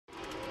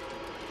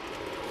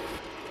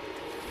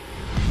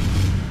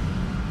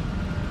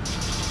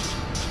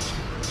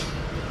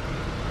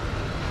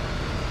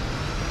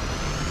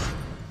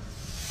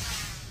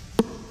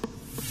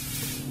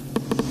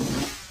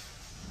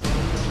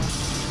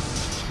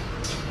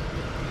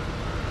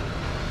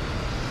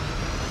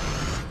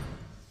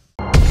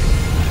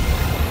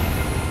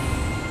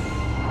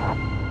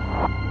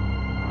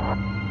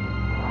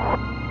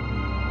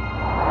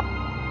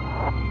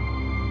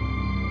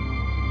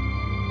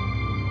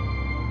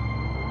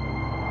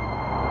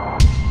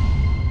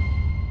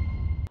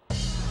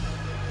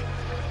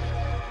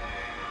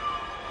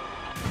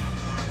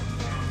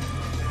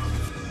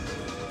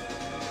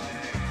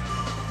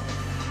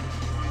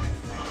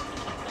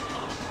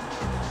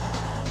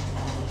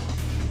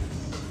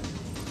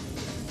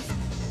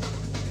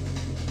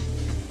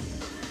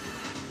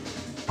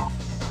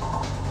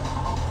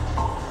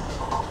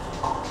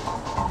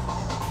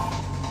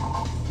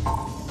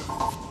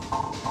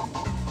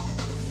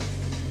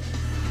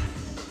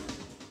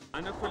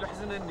أنا كل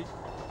حزنني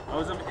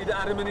أوزم إذا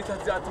أرمني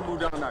تزات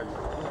مودانا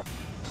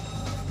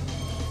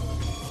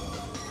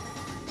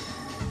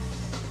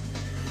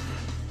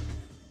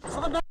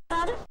صدق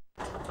أنا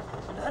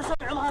الحرس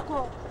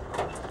معاكو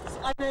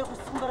أنا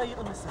يخصم بريق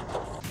المسا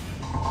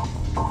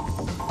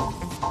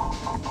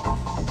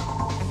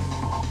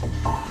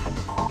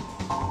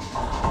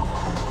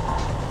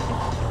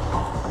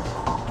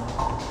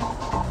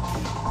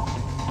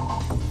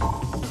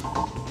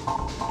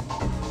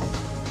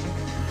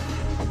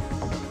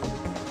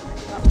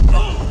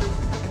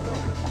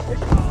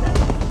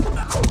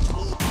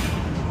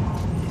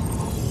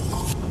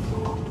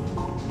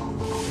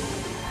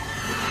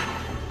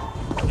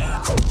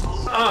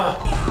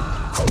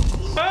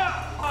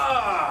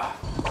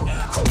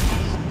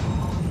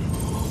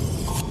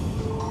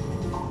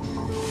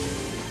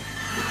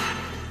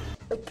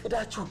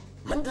እቅዳችሁ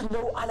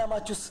ምንድነው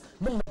ዓላማችሁስ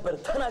ምን ነበር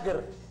ተናገር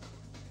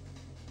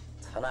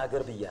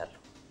ብያለሁ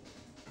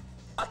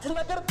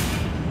አትናገር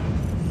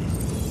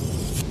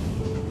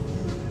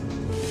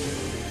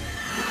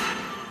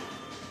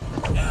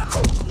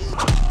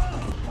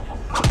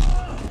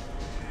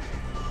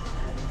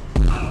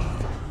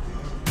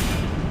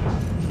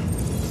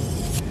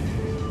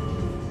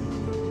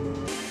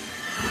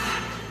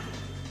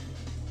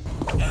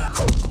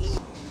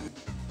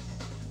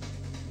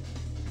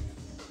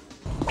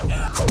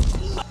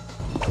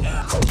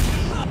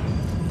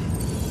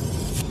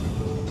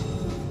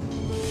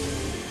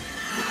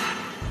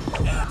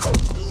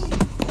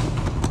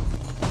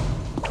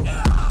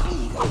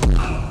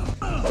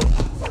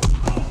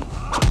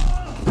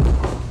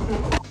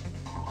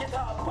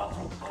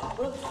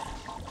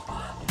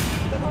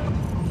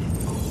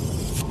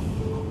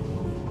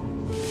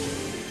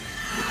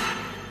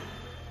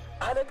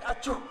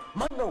አለቃችሁ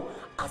ማን ነው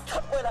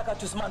አታቆ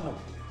ያላካችሁስ ማን ነው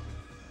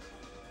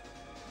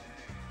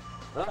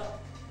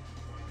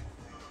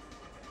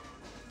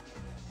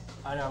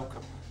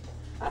አላውቅም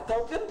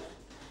አታውቅም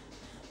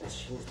እሺ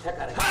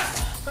ተቀረቀ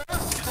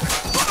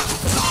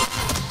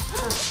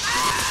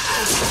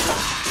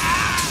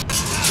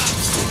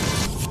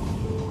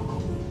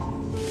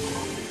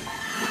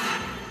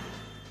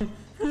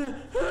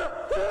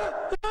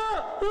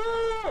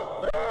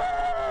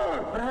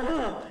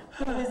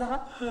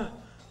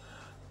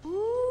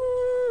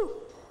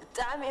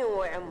تعمي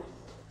وعم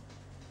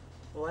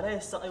ولا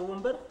يسقي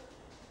ومبر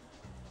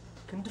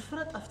كنت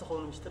فرط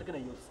افتخون مشتركنا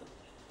يوصل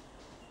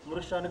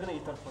مرشان غنا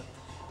يترفض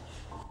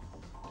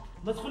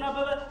مسخنا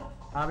بابا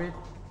عبيد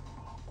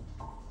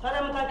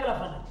هذا متاكل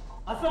افضل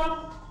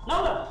اسلام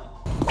نولا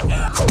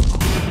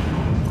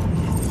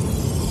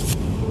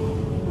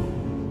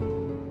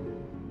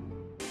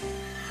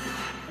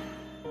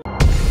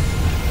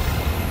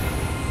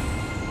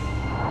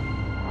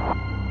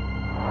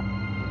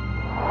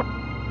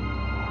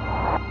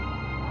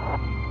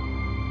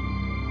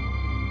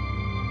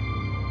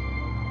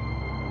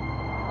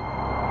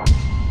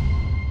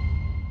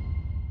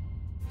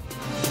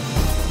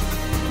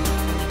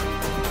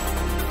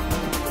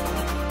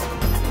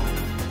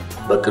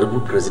በቅርቡ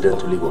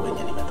ፕሬዝዳንቱ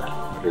ሊጎበኘን ይመጣል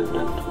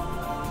ፕሬዝዳንቱ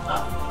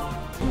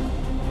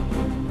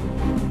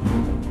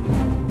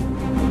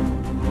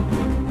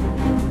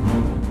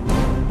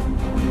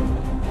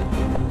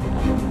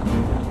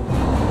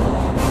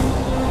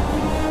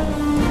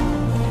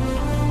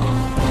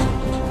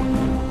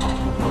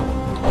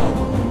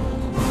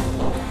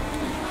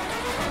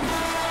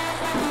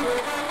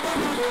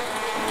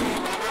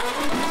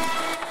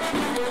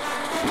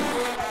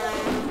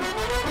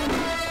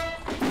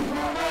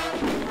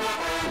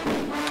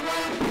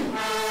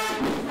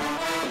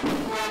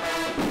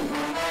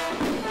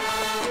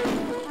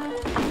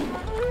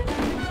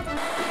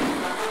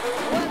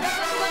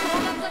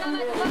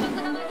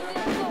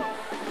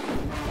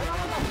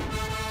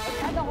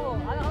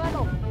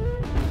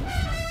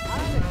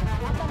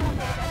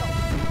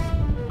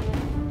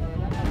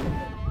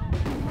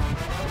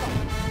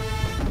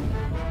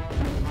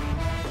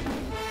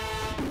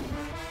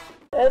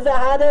إذا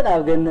عادنا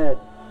بجنات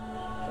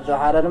إذا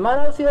عادنا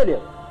ما نوصي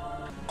اليوم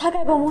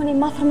تاجي بموني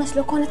ما فرمس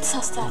لو كنت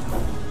ساستال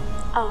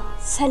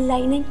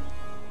سلاينين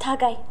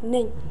تاجي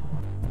نين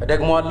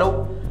ደግሞ አለው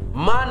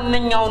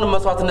ማንኛውንም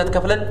መስዋዕትነት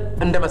ከፍለን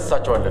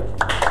እንደመሳቸዋለን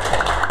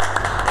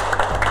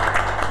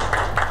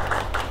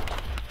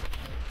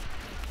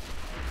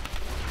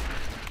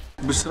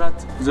بسرات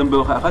ذنب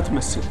وخاخات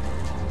مسل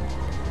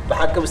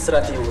بحق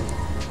بسرات يقول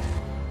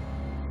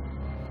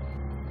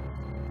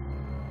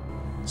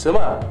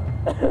سمع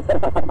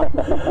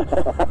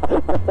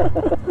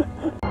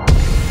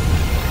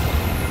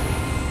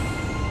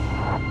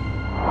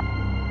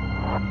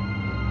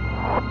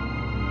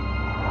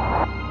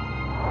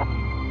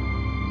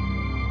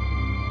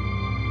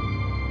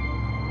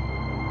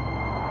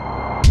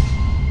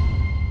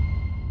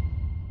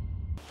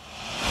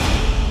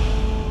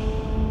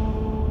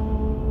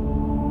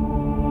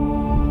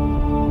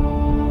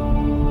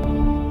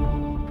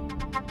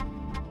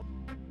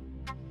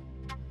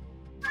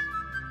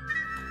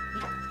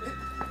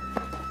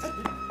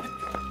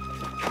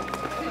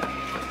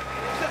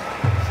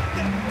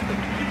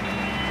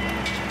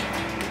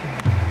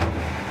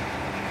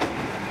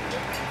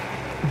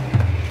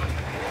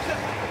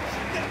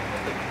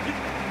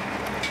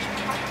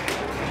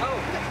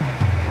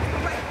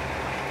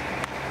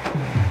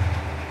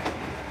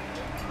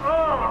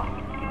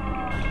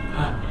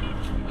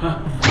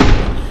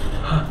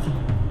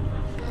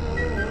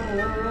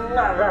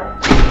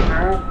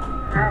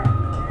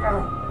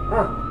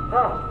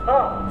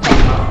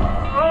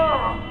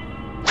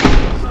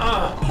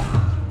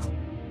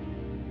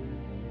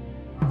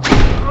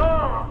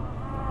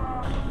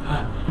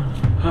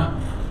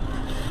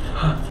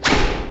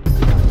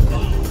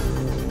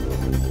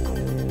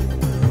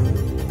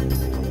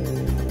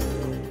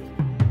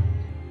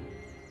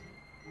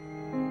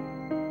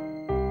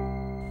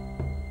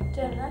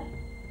ጀነራል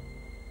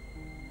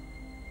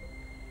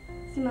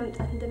እዚህ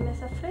መምጣት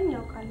እንደሚያሳፍረኝ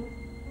ያውቃሉ።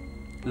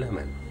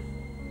 ለምን?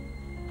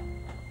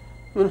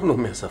 ምን ነው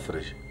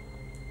የሚያሳፍረሽ?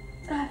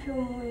 ጸሐፊው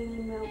መሆኑን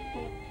የሚያውቁ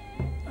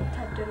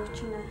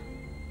ወታደሮችና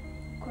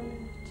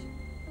ኮሎኔሎች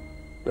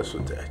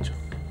እሱን ተያቸው።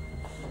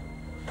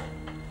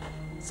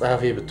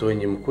 ጸሐፊ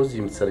ብትሆኝም እኮ እዚህ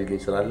የምትሰሪልኝ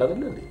ስራ አለ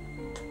አይደል እንዴ?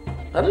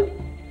 አይደል?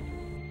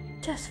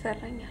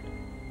 ያስፈራኛል።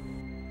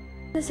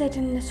 እነዚህ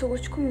የደህንነት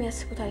ሰዎች እኮ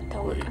የሚያስቡት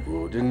አይታወቅም።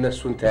 ወደ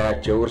እነሱን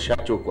ተያቸው፣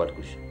 እርሻቸው እኮ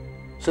አልኩሽ።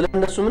 ስለ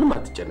እነሱ ምንም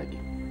አትጨነቂ።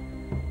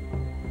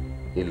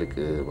 ይልቅ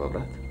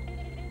መብራት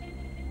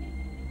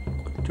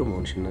ቆንጆ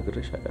መሆንሽን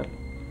ነግሬሽ አውቃለሁ።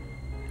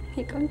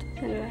 ቆንጆ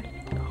ጀነራል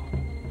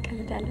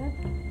ቀልዳለሁ።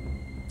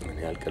 እኔ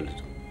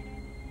አልቀልድም።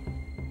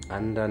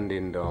 አንዳንዴ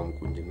እንደውም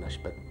ቁንጅናሽ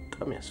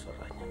በጣም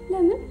ያስፈራኛል።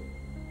 ለምን?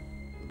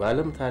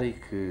 በዓለም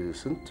ታሪክ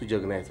ስንቱ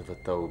ጀግና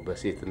የተፈታው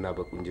በሴትና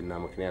በቁንጅና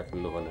ምክንያት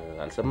እንደሆነ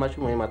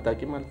አልሰማችሁም ወይም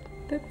አታውቂም ማለት ነው?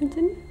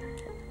 በቁንጅና?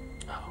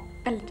 አዎ።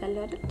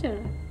 ቀልዳለሁ አይደል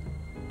ጀነራል?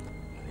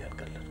 እኔ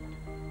አልቀልድም።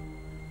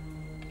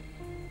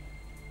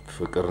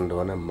 ፍቅር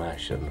እንደሆነ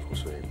የማያሸንፈው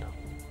ሰው የለም።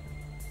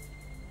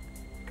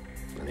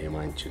 እኔም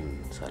አንቺን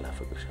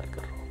ሳላፈቅርሽ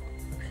አልቀረሁም።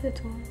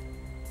 ስትሆን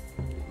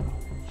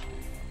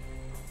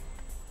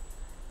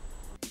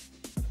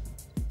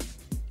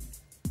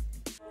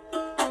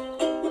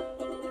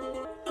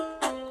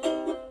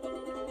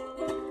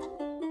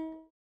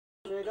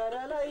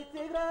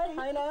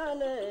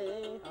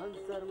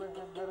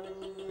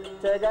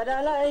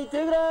ተጋዳላይ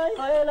ትግራይ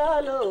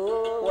ሃይላሎ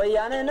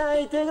ወያነናይ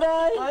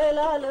ትግራይ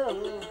ሃይላሎ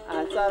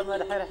አንጻር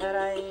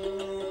መድሕርሕራይ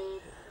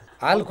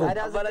አልኩ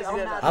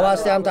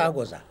አባስቲያን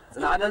ታጎዛ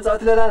ጽናዕደን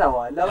ጻውት ለና ነው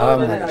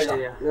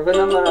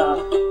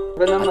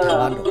በነመራ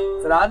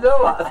ጽናዕደው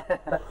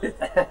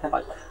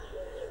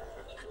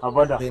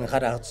አባዳ بين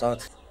خدعة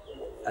صوت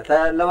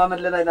أتا لما من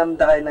لنا إذا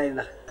مدعينا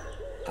إذا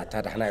حتى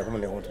نحن يقوم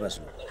اللي هم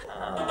تمسوا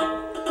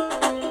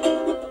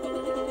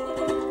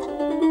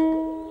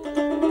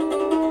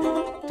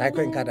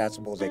تايكوين كذا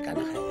أسبوع زي كان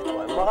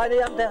خير ما غادي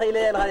يوم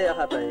تخيلي الغادي يا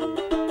خطي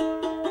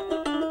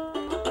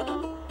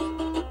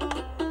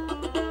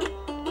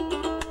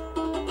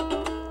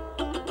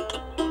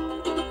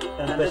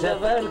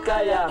شفن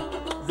كايا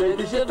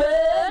زيد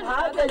شفن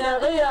حقنا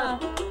غيا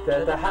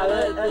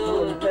تتحرك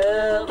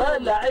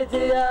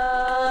تقلعتيا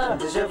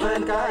انت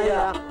شفن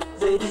كايا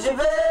زيد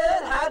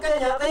شفن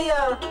حقنا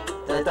غيا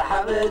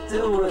تتحرك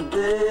وانت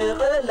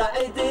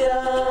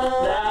قلعتيا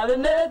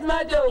لعبنت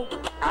ما جو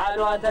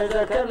عالوا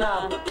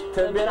تذكرنا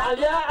تنبير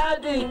عبيا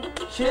عادي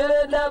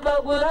شيرد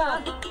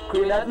لبقونا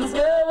كلات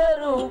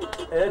مسكبرو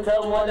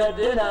اتم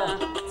ولدنا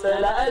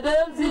سلا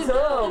ادم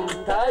سيسوم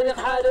تاريخ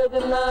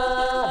حارقنا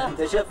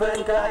انت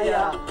شفن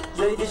كايا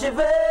زي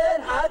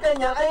تشفن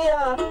حقنا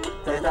غيا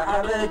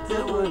تتحبت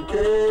وانت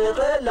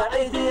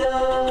قلعتيا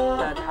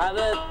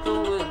تتحبت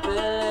وانت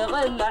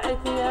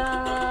قلعتيا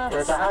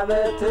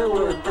تتحبت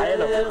وانت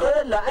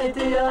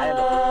قلعتيا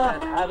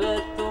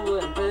تتحبت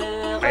وانت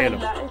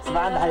قلعتيا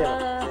اسمعنا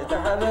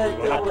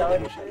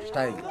حيرة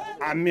شتاي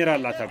عميرا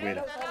لا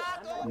تقويلا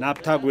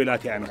نابتا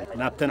قويلاتي عمي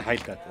نابتن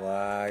حيلكات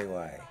واي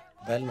واي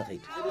بل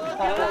نخيد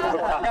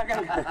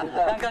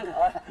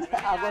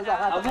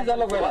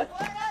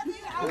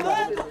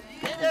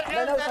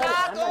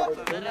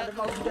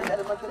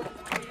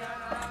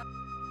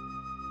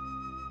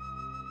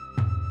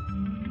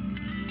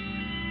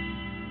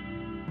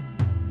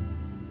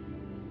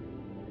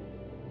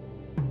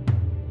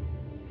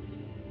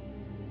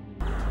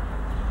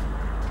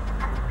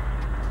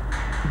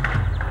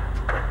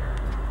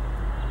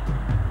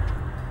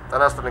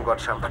ተናስተን ጓድ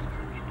ሻምበል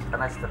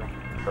ተናስተን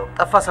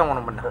ጠፋ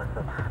ሰሞኑን ምን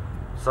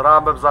ስራ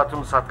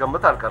በብዛቱን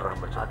ሳትገምት አልቀረህም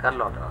መቼም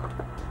አውቃለሁ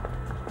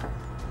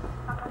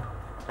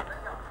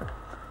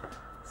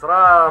ስራ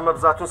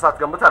መብዛቱን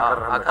ሳትገምት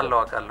አልቀረህም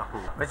አውቃለሁ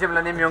መቼም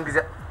ለኔም ይሁን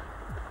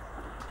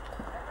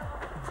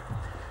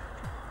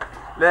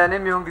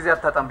ጊዜ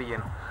አታጣም ብዬ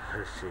ነው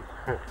እሺ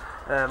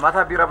ማታ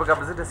ቢራ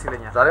በጋብዝ ደስ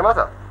ይለኛል ዛሬ ማታ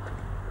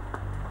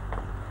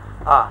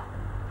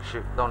እሺ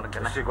ዳውን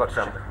ገና እሺ ጓድ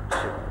ሻምበል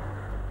እሺ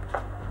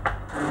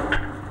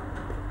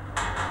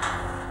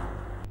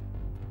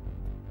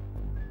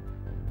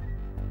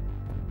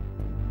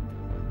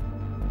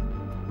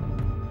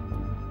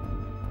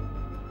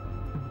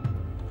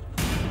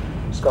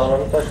እስካሁን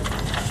አልመጣሽ?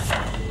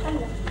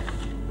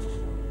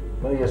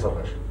 ምን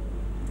እየሰራሽ?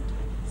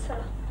 ስራ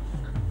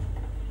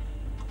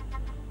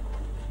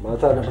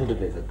ማታ ለምንድን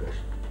ነው የዘጋሽ?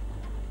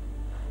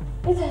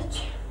 እዛች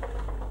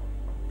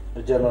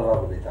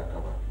ጀነራሉ ቤት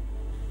አካባቢ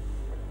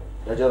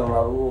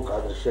ለጀነራሉ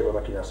ቃድርሼ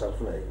በመኪና ሰልፍ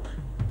ነው ያየሁሽ።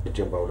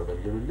 እጄን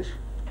ባውለበልብልሽ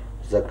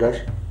ዘጋሽ።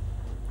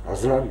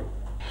 አዝናለሁ።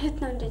 የት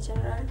ነው እንደ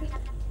ጀነራል ቤት?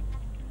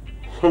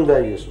 እንደ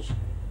ኢየሱስ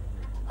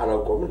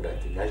አላውቀውም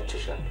እንዳትይ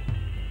አይቼሻለሁ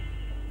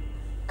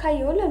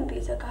ካየው ለምብ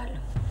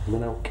ይዘጋለሁ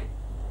ምን አውቄ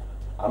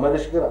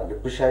አመለሽ ግራ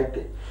ልብሽ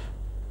አይገኝ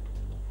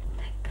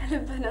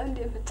ከልበና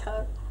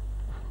እንደምታወራ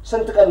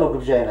ስንት ቀን ነው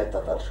ግብዣ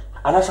አይነጣጣልሽ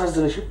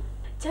አላሳዝንሽም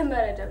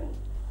ጀመረ ደግሞ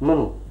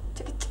ምኑ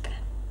ጭቅጭቅ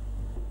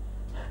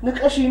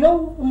ንቀሺ ነው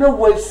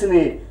ወይስ እኔ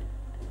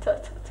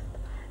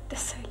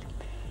ደስ አይልም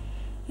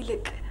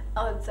ይልቅ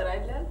አሁን ስራ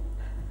አይደል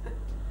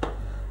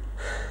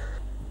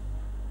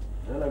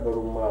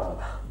ለነገሩማ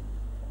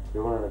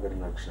የሆነ ነገር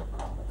ልናግርሽ ነበር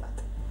አመጣጥ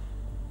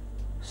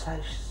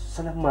ሳይሽ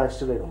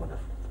ስለማያስችለኝ ነው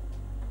ማለት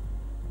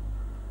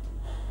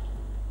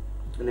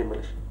እኔ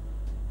የምልሽ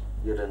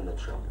የደህንነቱ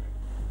ሻምበል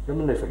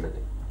ለምን ነው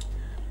የፈለገኝ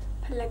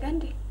ፈለገ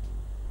እንዴ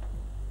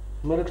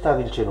መልእክት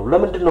አግኝቼ ነው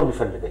ለምንድን ነው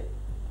የሚፈልገኝ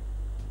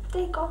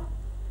ጠይቀው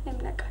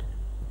ለምነቃል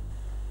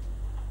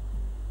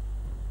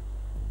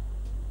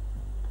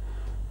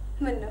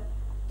ምን ነው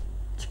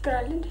ችግር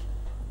አለ እንዴ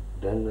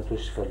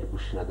ደህንነቶች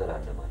ሲፈልጉሽ ነገር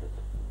አለ ማለት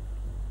ነው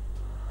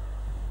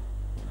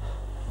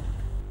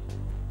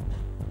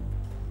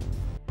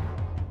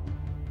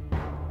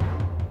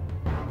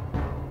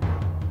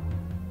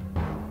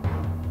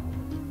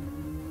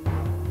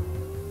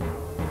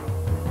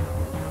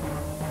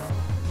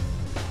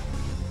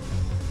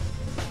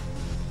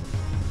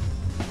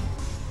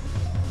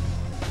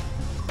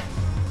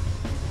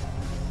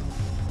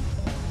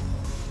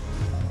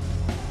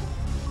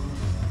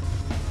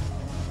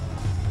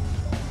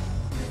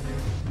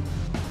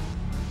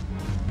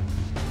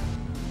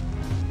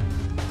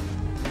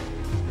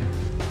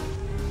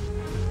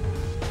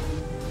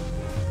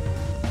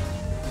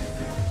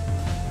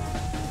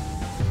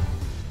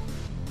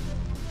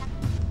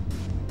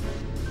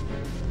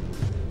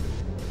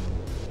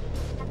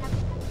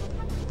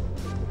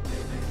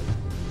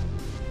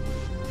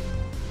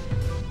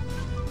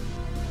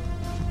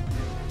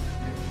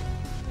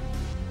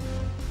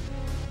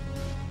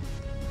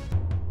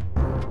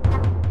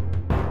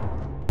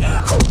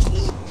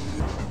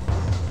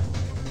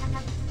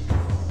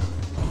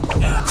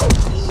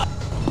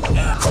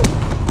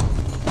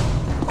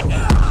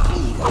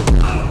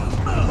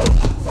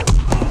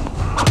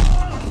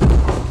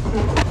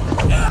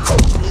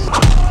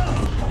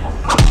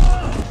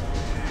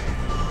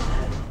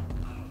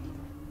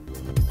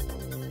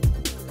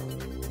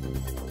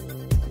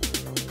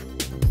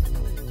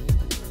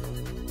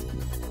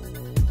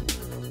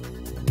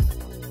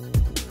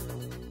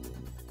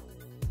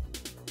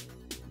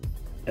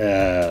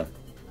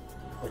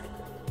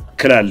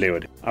كلال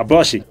ليودي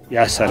أبوسي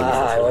يا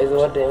سلام ويز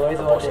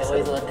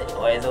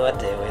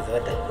ودي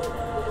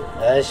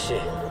أشي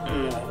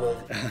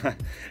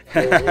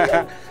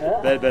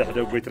بل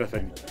حدا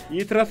بيترفني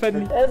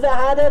يترفني إذا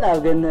حدا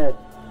قلنا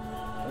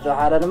إذا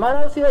حدا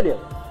ما نوصي اليوم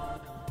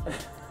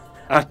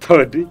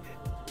أتودي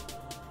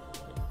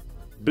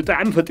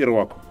بتعم فطير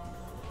واكو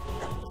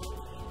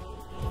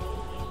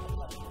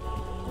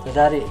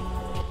داري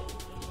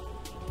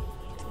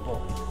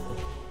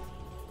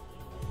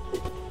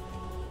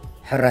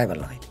حراي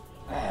بالله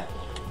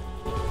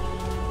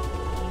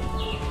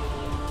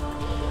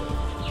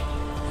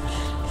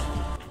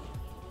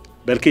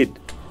بالكيد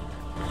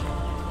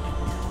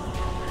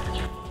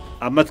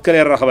أما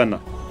تكلي الرخبنا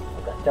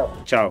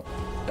تشاو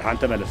دحان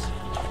تملس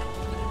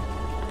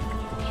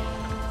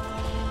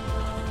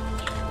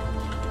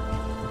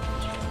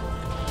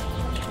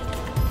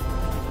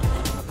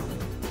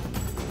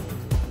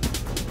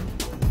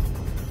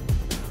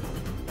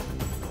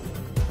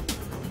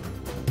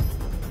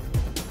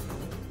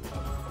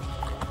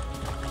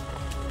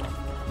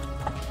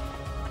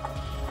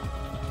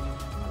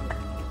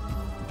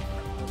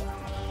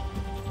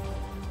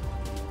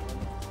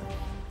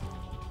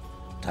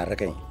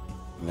تاركني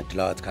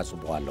مدلوات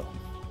كاسبوالو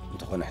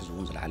انت خون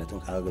حزبون زلعلتن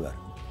كاغبر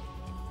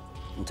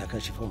انت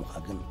كاشفو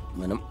مخاغن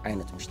منم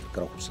عينت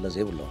مشتكرو سلا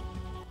زي بلو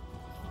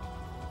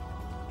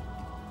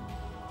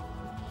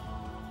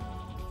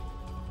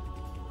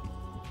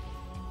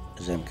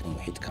زي يمكن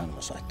وحيد كان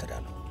مصاحب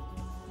تدالو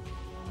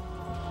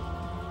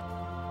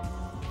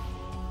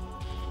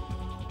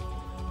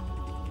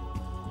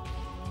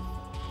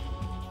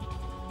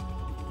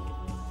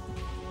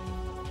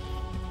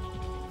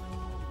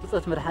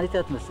قصة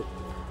مرحلتها تمثل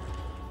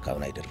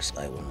كابنا يدرك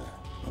سقايون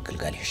مكل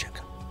قال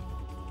يحشك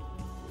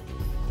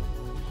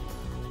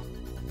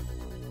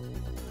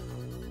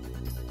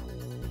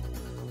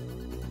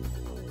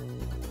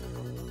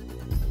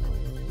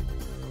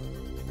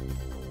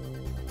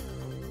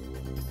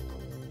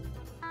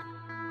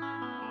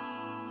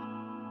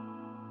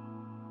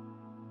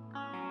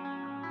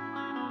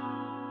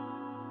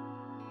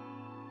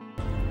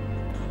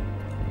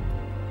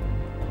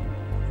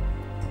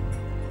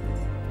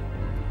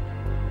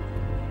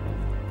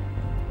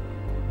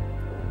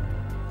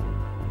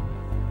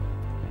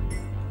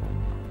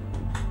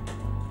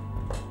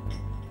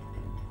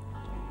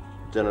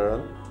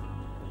جنرال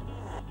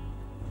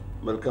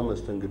መልካም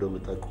መስተንግዶ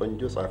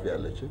መጣቆንጆ ጻፊ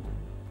ያለች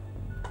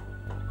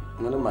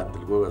ምንም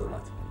አትል ጎበዝ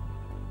ናት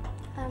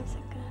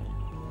አመሰግናለሁ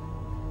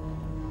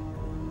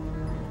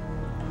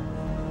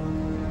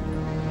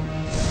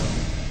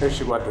እሺ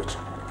ጓዶች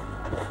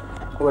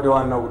ወደ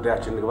ዋናው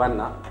ጉዳያችን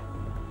ንግባና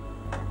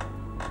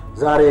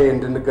ዛሬ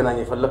እንድንገናኝ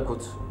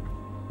የፈለኩት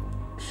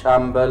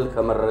ሻምበል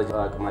ከመረጃ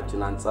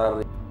አቅማችን አንፃር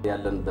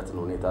ያለንበትን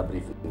ሁኔታ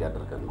ብሪፍ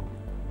እንዲያደርገን ነው።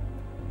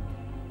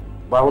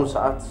 በአሁኑ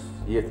ሰዓት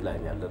የት ላይ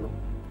ያለነው?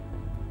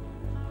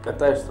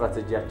 ቀጣዩ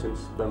ስትራቴጂያችን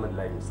በምን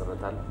ላይ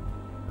ይመሰረታል?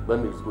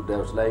 በሚሉት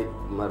ጉዳዮች ላይ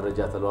መረጃ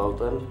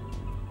ተለዋውጠን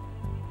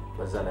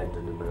በዛ ላይ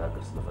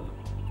እንድንነጋገር ስለፈለኩ።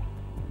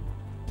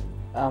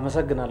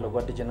 አመሰግናለሁ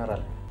ጓድ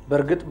ጀነራል።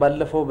 በርግጥ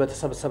ባለፈው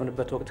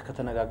በተሰበሰብንበት ወቅት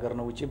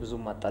ከተነጋገርነው ውጪ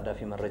ብዙም አጣዳፊ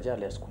መረጃ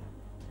አልያዝኩም።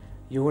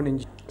 ይሁን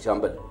እንጂ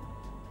ሻምበል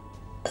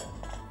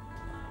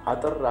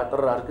አጥር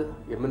አድርገህ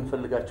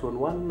የምንፈልጋቸውን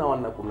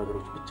ዋና ቁም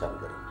ነገሮች ብቻ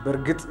ነገር።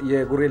 በርግጥ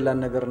የጉሬላን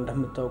ነገር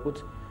እንደምታውቁት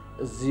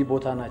እዚህ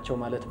ቦታ ናቸው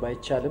ማለት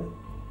ባይቻልም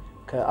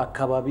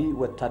ከአካባቢ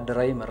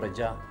ወታደራዊ መረጃ፣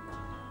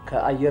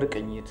 ከአየር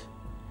ቅኝት፣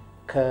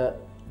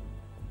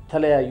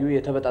 ከተለያዩ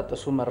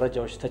የተበጣጠሱ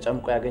መረጃዎች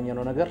ተጨምቆ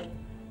ያገኘነው ነገር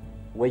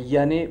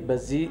ወያኔ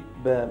በዚህ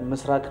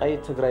በምስራቃዊ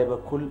ትግራይ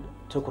በኩል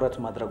ትኩረት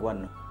ማድረጓን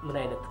ነው። ምን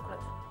አይነት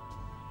ትኩረት?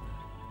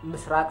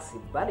 ምስራቅ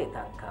ሲባል የት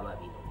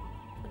አካባቢ ነው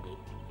እንዴ?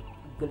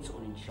 ግልጽ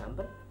ሆነ እንጂ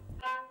ሻምበል።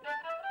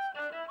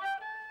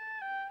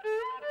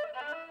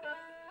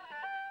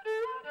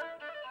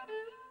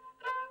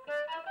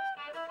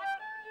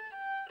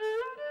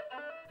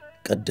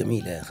 قدم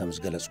إلى 5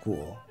 جلسكو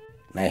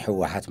ناي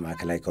حواحات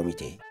معكلاي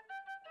كوميتي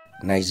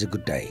ناي زي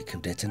قداي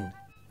كبدتن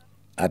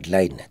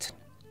أدلاينتن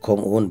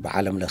كومون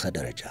بعالم لخ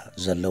درجة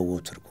زلو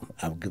تركم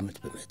أبقمت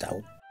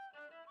بمتاو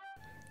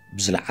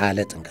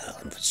بزلعالة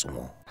انقا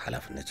انفصمو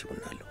حلافنتي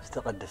ونالو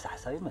استقدس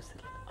حسابي مثل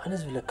أنا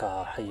زبلك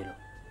حيلو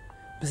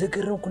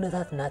بذكرهم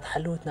كنتات نات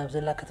حلوتنا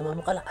بزلا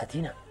كتمام قلع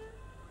عتينا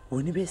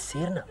ونبي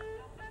سيرنا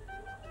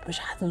باش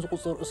حتى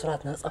نزقصر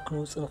أسراتنا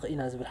أكنو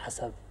صنقينا زبل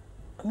حساب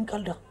من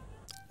قال ده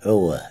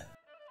هو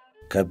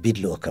كبيد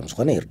له كم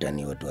سخونه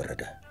يرداني ود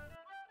ورده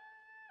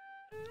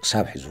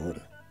صاب حزون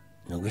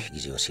نوح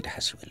جزي وسيد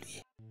حسب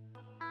اللي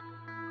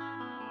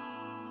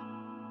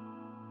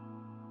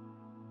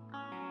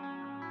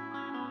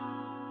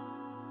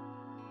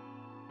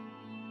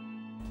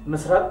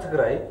ምስራቅ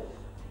ትግራይ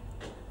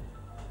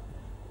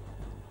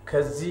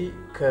ከዚህ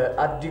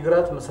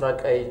ከአዲግራት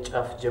ምስራቃዊ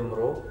ጫፍ ጀምሮ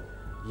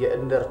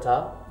የእንደርታ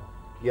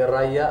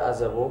የራያ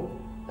አዘቦ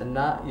እና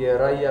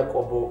የራያ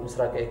ቆቦ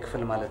ምስራቃዊ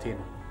ክፍል ማለት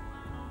ነው።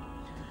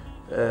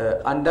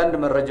 አንዳንድ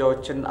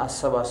መረጃዎችን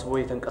አሰባስቦ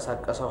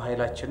የተንቀሳቀሰው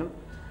ኃይላችንም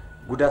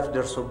ጉዳት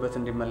ደርሶበት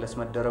እንዲመለስ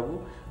መደረጉ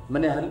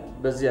ምን ያህል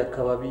በዚህ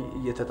አካባቢ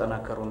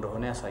እየተጠናከሩ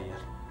እንደሆነ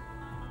ያሳያል።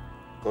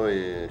 ቆይ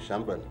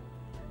ሻምበል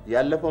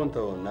ያለፈውን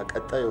ተውና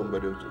ቀጣዩ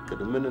ወንበዴዎች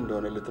እቅድ ምን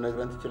እንደሆነ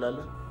ልትነግረን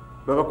ትችላለህ?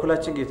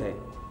 በበኩላችን ጌታዬ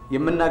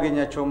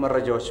የምናገኛቸው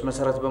መረጃዎች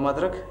መሰረት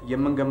በማድረግ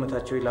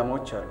የምንገምታቸው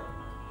ኢላማዎች አሉ።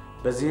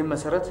 በዚህም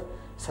መሰረት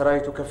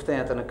ሰራዊቱ ከፍተኛ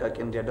ጥንቃቄ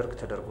እንዲያደርግ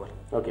ተደርጓል።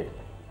 ኦኬ።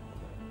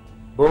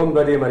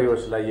 በወንበዴ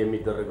መሪዎች ላይ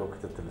የሚደረገው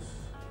ክትትልስ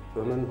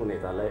በምን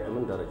ሁኔታ ላይ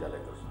ምን ደረጃ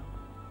ላይ ደርሷል?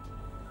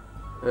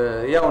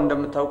 ያው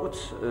እንደምታውቁት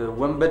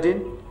ወንበዴን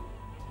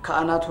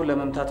ከአናቱ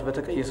ለመምታት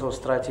በተቀየሰው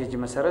ስትራቴጂ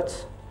መሰረት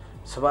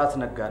ስብዓት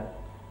ነጋን፣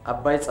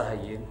 አባይ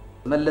ፀሐይን፣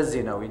 መለስ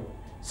ዜናዊን፣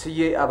 ስዬ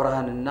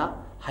አብርሃንና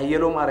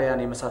ሃየሎም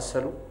አርያን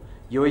የመሳሰሉ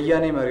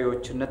የወያኔ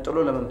መሪዎችን ነጥሎ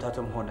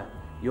ለመምታትም ሆነ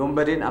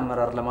የወንበዴን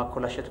አመራር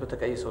ለማኮላሸት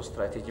በተቀየሰው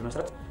ስትራቴጂ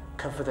መሰረት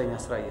ከፍተኛ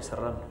ስራ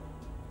እየሰራን ነው።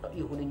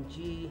 ይሁን እንጂ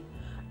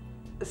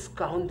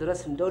እስካሁን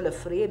ድረስ እንደው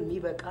ለፍሬ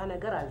የሚበቃ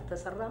ነገር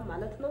አልተሰራም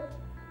ማለት ነው።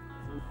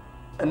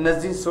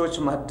 እነዚህን ሰዎች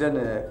ማደን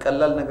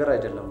ቀላል ነገር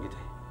አይደለም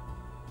ጌታዬ።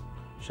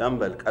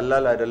 ሻምበል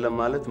ቀላል አይደለም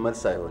ማለት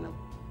መልስ አይሆንም።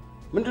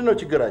 ምንድነው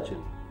ችግራችን?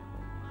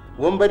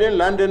 ወንበዴን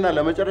ለአንዴና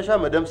ለመጨረሻ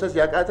መደምሰስ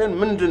ያቃተን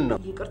ምንድነው?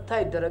 ይቅርታ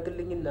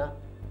ይደረግልኝና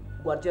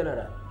ጓድ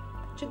ጀነራል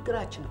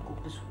ችግራችን እኮ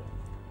ብዙ ነው።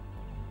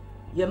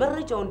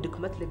 የመረጃውን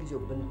ድክመት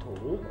ለጊዜው ብንተው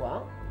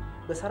እንኳን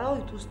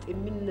በሰራዊት ውስጥ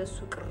የሚነሱ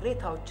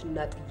ቅሬታዎችና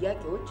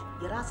ጥያቄዎች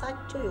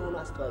የራሳቸው የሆኑ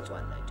አስተዋጽኦ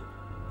አላቸው።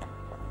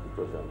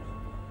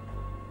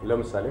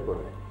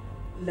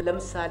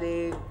 ለምሳሌ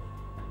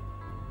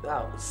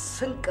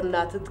ስንቅና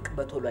ትጥቅ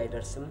በቶሎ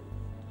አይደርስም።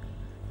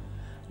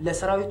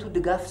 ለሰራዊቱ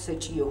ድጋፍ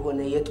ሰጪ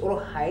የሆነ የጦር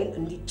ኃይል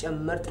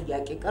እንዲጨመር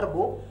ጥያቄ ቀርቦ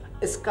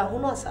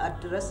እስካሁኗ ሰዓት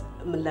ድረስ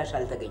ምላሽ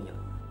አልተገኘም።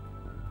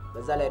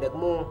 በዛ ላይ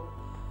ደግሞ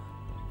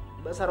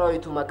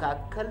በሰራዊቱ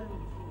መካከል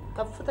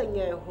ከፍተኛ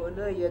የሆነ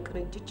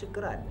የቅንጅት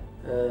ችግር አለ።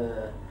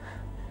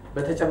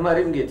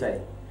 በተጨማሪም ጌታዬ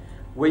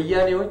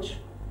ወያኔዎች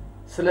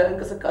ስለ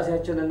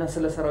እንቅስቃሴያችንና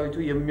ስለ ሰራዊቱ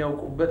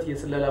የሚያውቁበት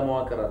የስለላ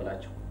መዋቅር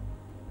አላቸው።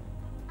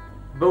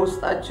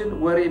 በውስጣችን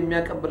ወሬ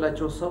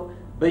የሚያቀብላቸው ሰው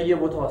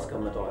በየቦታው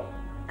አስቀምጠዋል።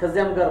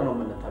 ከዚያም ጋር ነው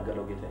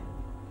የምንታገለው ጌታዬ።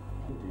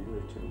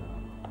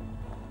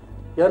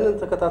 ያንን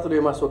ተከታትሎ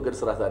የማስወገድ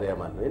ስራ ታዲያ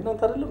ማን ነው?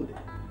 እናንተ አይደለም እንዴ?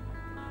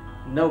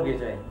 ነው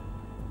ጌታዬ።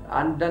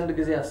 አንዳንድ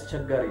ጊዜ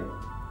አስቸጋሪ ነው።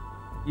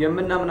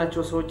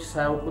 የምናምናቸው ሰዎች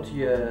ሳያውቁት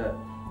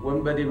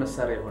የወንበዴ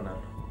መሳሪያ ይሆናሉ።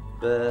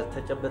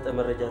 በተጨበጠ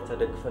መረጃ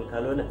ተደግፈን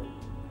ካልሆነ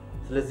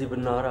ስለዚህ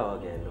ብናወራ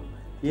ዋጋ ያለው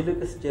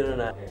ይልቅስ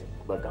ጀነራል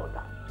በቃ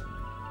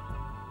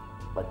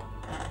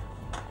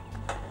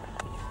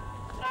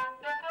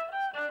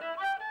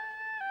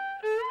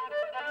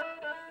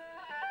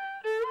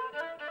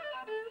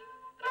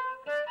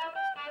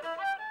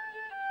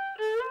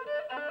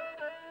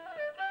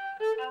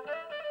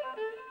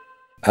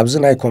ኣብዚ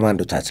ናይ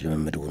ኮማንዶታት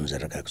ልምምድ እውን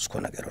ዘረጋግጽኮ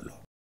ነገር ኣሎ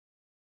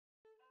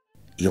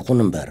ይኹን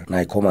እምበር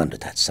ናይ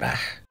ኮማንዶታት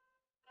ስራሕ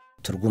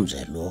ትርጉም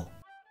ዘህልዎ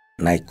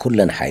ናይ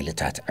ኩለን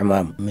ሓይልታት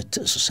ዕማም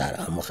ምትእስሳር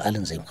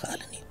ምኽኣልን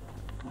ዘይምኽኣልን እዩ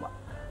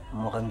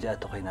እሞ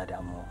ከምዚኣቶ ኮይና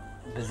ዳ እሞ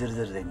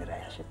ብዝርዝር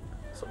ዘይንርአያ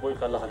ጽቡቕ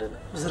ካላ ኸደና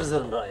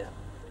ብዝርዝር ንርአያ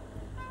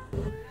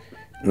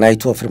ናይ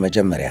ተወፍር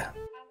መጀመርያ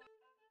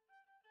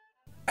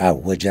ኣብ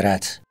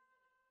ወጀራት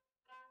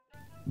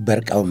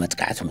በርቃዊ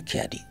መጥቃዕቲ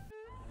ምክያድ እዩ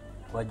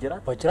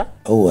ወጀራት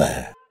እወ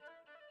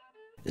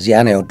እዚኣ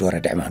ናይ ወዲ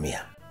ወረዳ ዕማም እያ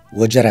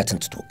ወጀራት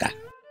እንትትውቃዕ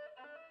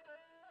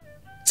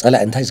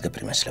ጸላእ እንታይ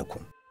ዝገብር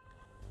ይመስለኩም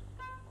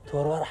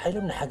ተወርዋር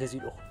ሓይሎም ንሓገዝ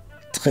ኢልኹ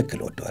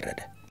ትኽክል ወዲ ወረደ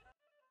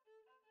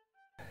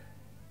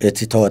እቲ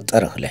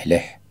ተወጠረ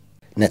ክልሕልሕ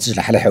ነቲ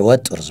ዝለሕልሐ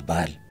ወጥር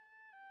ዝበሃል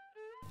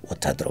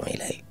ወታደሮ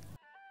ሜላ እዩ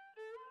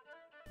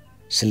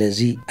ስለዚ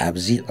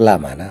ኣብዚ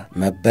ዕላማና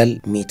መበል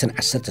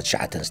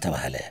 119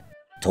 ዝተባሃለ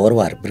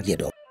ተወርዋር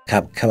ብርጌዶ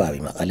ካብ ከባቢ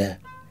መቐለ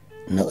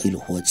ነቒሉ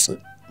ክወፅእ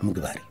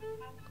ምግባር እዩ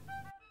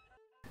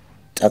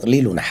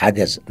ጠቕሊሉ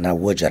ንሓገዝ ናብ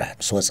ወጀራት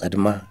ምስ ወፀ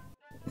ድማ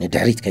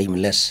ንድሕሪት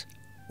ከይምለስ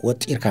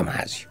ወጢርካ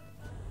መሓዝ እዩ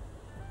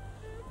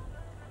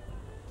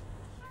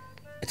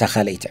እታ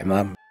ካልአይቲ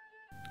ዕማም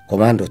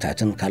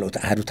ኮማንዶታትን ካልኦት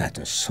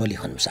ኣሃዱታትን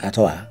ሶሊኽን ምስ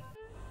ኣተዋ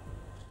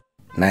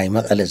ናይ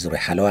መቐለ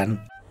ዙርያ ሓለዋን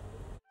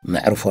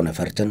መዕርፎ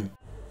ነፈርትን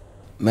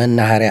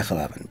መናሃርያ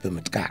ከባብን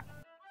ብምጥቃዕ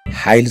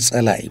ሓይሊ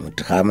ጸላኢ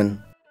ምድኻምን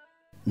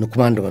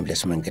ንኮማንዶ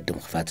መምለስ መንገዲ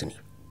ምኽፋትን እዩ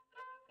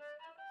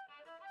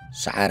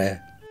ሰዓረ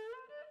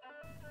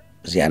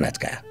እዚኣ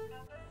ናትካ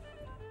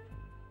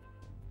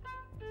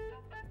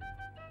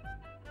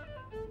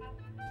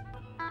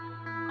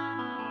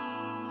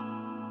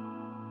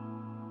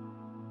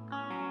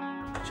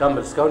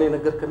ሻምበል እስካሁን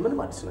የነገርከን ምንም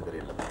አዲስ ነገር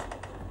የለም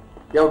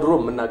ያው ድሮ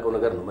የምናውቀው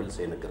ነገር ነው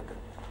መልሰህ የነገርከን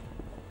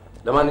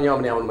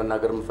ለማንኛውም እኔ አሁን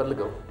መናገር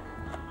የምፈልገው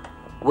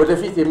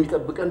ወደፊት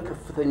የሚጠብቀን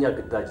ከፍተኛ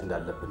ግዳጅ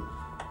እንዳለብን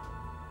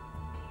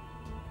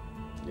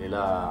ሌላ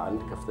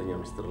አንድ ከፍተኛ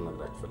ሚስጥር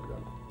ልነግራችሁ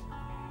እፈልጋለሁ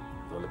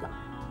ወልጋ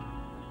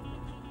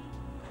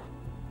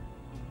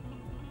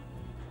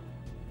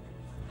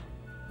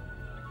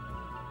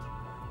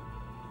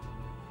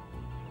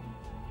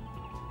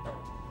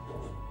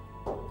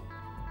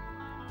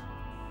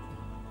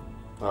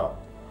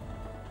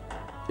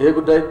ይሄ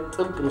ጉዳይ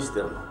ጥብቅ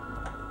ሚስጥር ነው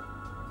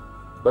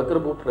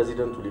በቅርቡ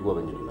ፕሬዚደንቱ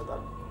ሊጎበኙ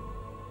ይመጣሉ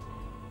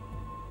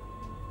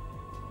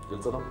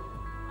ግልጽ ነው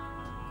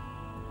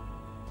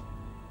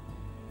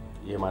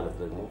ይሄ ማለት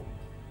ደግሞ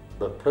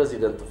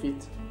በፕሬዚደንቱ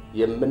ፊት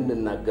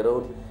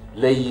የምንናገረውን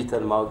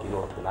ለይተን ማወቅ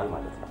ይኖርብናል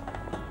ማለት ነው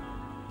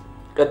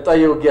ቀጣይ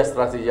የውጊያ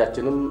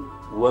ስትራቴጂያችንም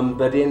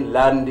ወንበዴን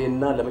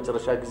ላንዴና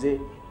ለመጨረሻ ጊዜ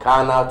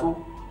ካናቱ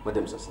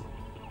መደምሰስ ነው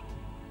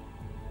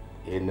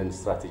ይሄንን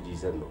ስትራቴጂ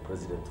ይዘን ነው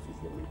ፕሬዚደንቱ ፊት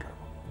የምንቀርበው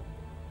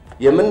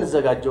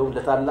የምንዘጋጀው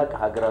ለታላቅ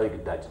ሀገራዊ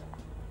ግዳጅ ነው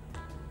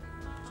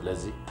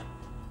ስለዚህ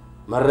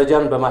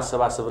መረጃን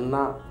በማሰባሰብና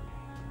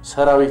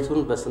ሰራዊቱን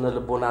በስነ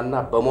ልቦናና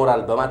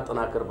በሞራል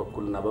በማጠናከር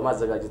በኩልና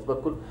በማዘጋጀት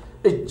በኩል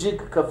እጅግ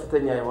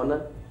ከፍተኛ የሆነ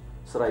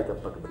ስራ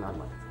ይጠበቅብናል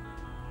ማለት ነው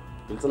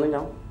ግልጽ ነኝ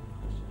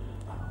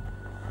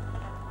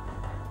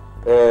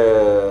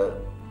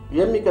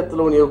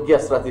የሚከተለውን የውጊያ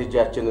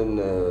ስትራቴጂያችንን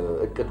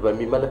እቅድ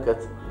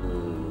በሚመለከት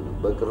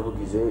በቅርቡ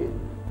ጊዜ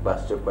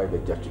በአስቸኳይ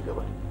ለእጃችሁ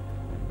ይገባል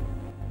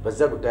በዛ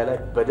ጉዳይ ላይ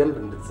በደንብ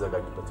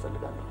እንድትዘጋጁበት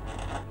ፈልጋለሁ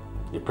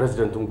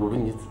የፕሬዝዳንቱን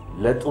ጉብኝት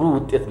ለጥሩ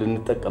ውጤት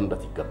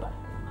ልንጠቀምበት ይገባል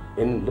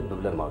ይህን ልብ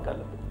ብለን ማወቅ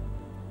አለብን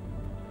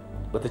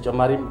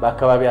በተጨማሪም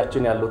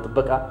በአካባቢያችን ያለው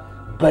ጥበቃ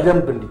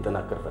በደንብ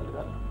እንዲጠናከር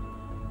ፈልጋለሁ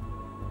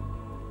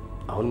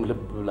አሁንም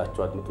ልብ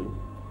ብላችሁ አድምጡኝ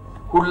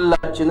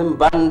ሁላችንም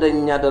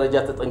በአንደኛ ደረጃ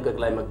ተጠንቀቅ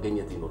ላይ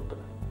መገኘት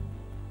ይኖርብናል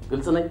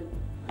ግልጽ ነኝ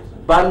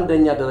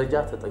በአንደኛ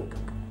ደረጃ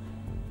ተጠንቀቅ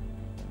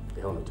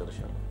ይሄው ነው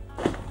ጨርሻለሁ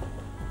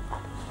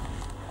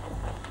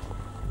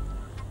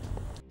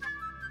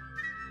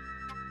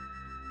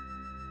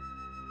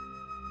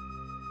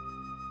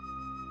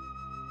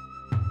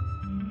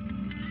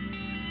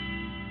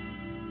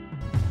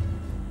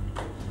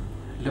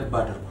ልብ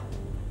አድርጉ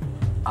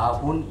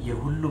አሁን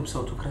የሁሉም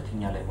ሰው ትኩረት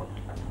እኛ ላይ ሆኗል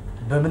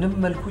በምንም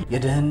መልኩ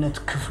የደህንነት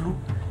ክፍሉ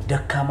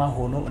ደካማ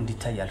ሆኖ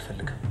እንዲታይ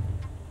አልፈልግም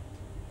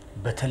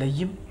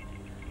በተለይም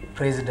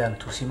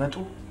ፕሬዝዳንቱ ሲመጡ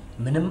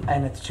ምንም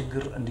አይነት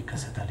ችግር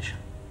እንዲከሰት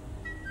አልሻም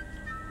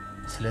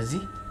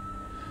ስለዚህ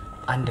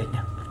አንደኛ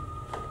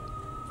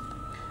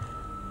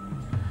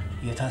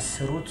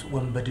የታሰሩት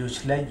ወንበዴዎች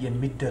ላይ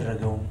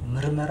የሚደረገው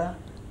ምርመራ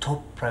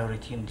ቶፕ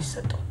ፕራዮሪቲ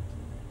እንዲሰጠው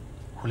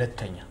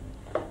ሁለተኛ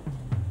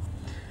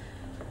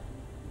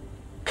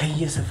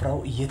ከየስፍራው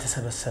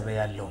እየተሰበሰበ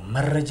ያለው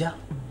መረጃ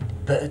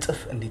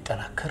በእጥፍ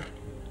እንዲጠናከር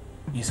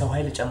የሰው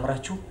ኃይል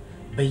ጨምራችሁ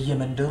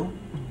በየመንደሩ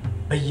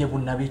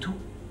በየቡና ቤቱ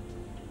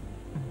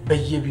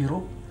በየቢሮ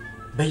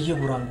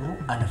በየጉራንጉሩ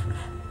አነፍንፉ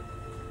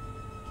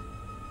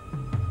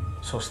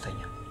ሶስተኛ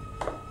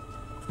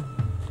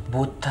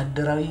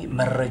በወታደራዊ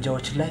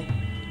መረጃዎች ላይ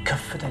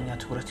ከፍተኛ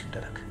ትኩረት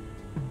ይደረግ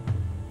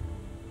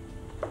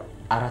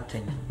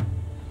አራተኛ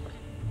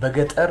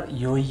በገጠር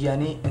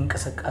የወያኔ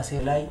እንቅስቃሴ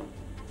ላይ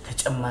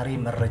ተጨማሪ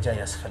መረጃ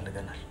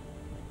ያስፈልገናል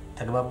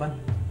ተግባባን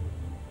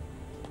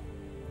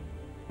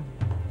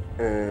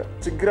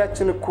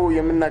ችግራችን እኮ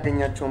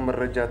የምናገኛቸው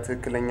መረጃ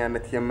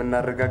ትክክለኛነት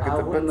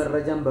የምናረጋግጥበት አሁን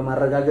መረጃን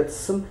በማረጋገጥ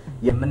ስም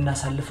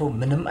የምናሳልፈው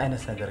ምንም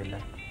አይነት ነገር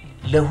የለም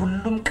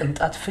ለሁሉም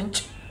ቅንጣት ፍንጭ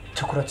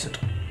ትኩረት ስጡ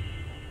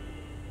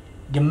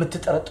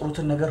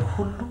የምትጠረጥሩትን ነገር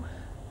ሁሉ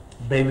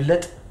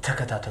በይብለጥ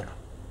ተከታተሉ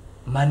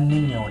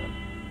ማንኛውንም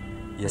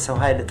የሰው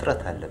ኃይል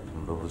እጥረት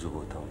አለብን በብዙ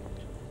ቦታው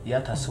ያ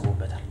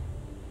ታስቦበታል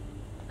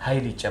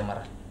ኃይል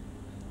ይጨመራል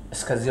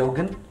እስከዚያው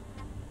ግን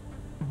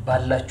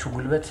ባላችሁ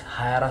ጉልበት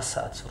 24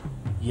 ሰዓት ስሩ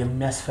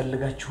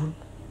የሚያስፈልጋችሁን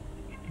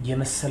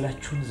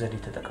የመሰላችሁን ዘዴ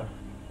ተጠቀሙ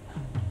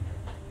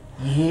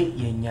ይሄ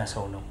የኛ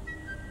ሰው ነው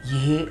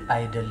ይሄ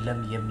አይደለም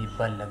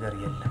የሚባል ነገር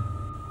የለም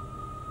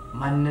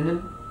ማንንም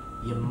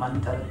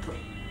የማንጠረጥር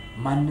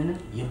ማንንም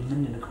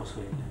የምንንቀው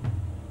ሰው የለም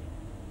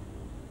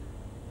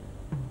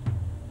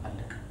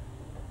አለቀ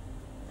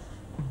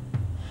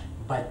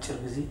ባጭር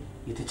ጊዜ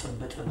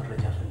የተጨበጠ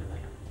መረጃ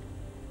ፈልጋለሁ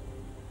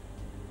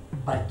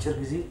ባጭር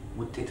ጊዜ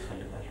ውጤት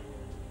ፈልጋለሁ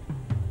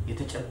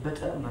የተጨበጠ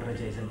መረጃ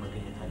ይዘን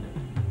መገኘት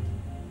አለብን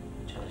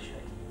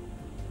ጨርሻለሁ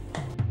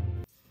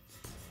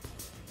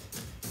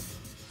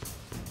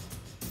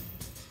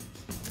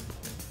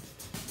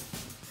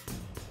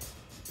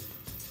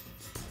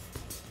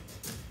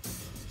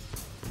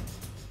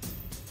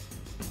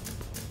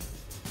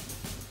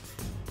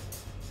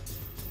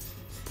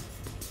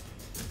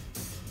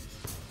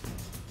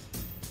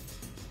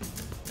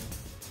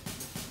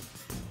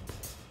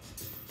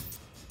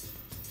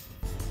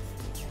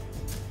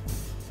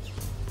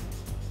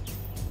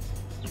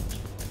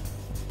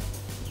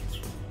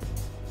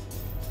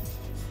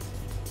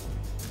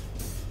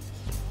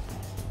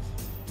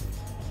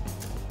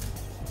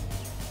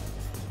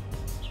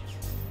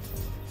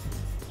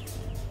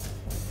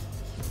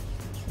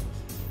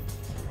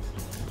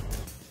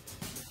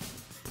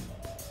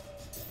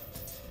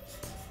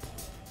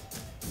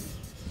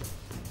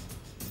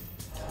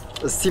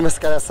እስቲ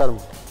መስቀል ያሳልሙ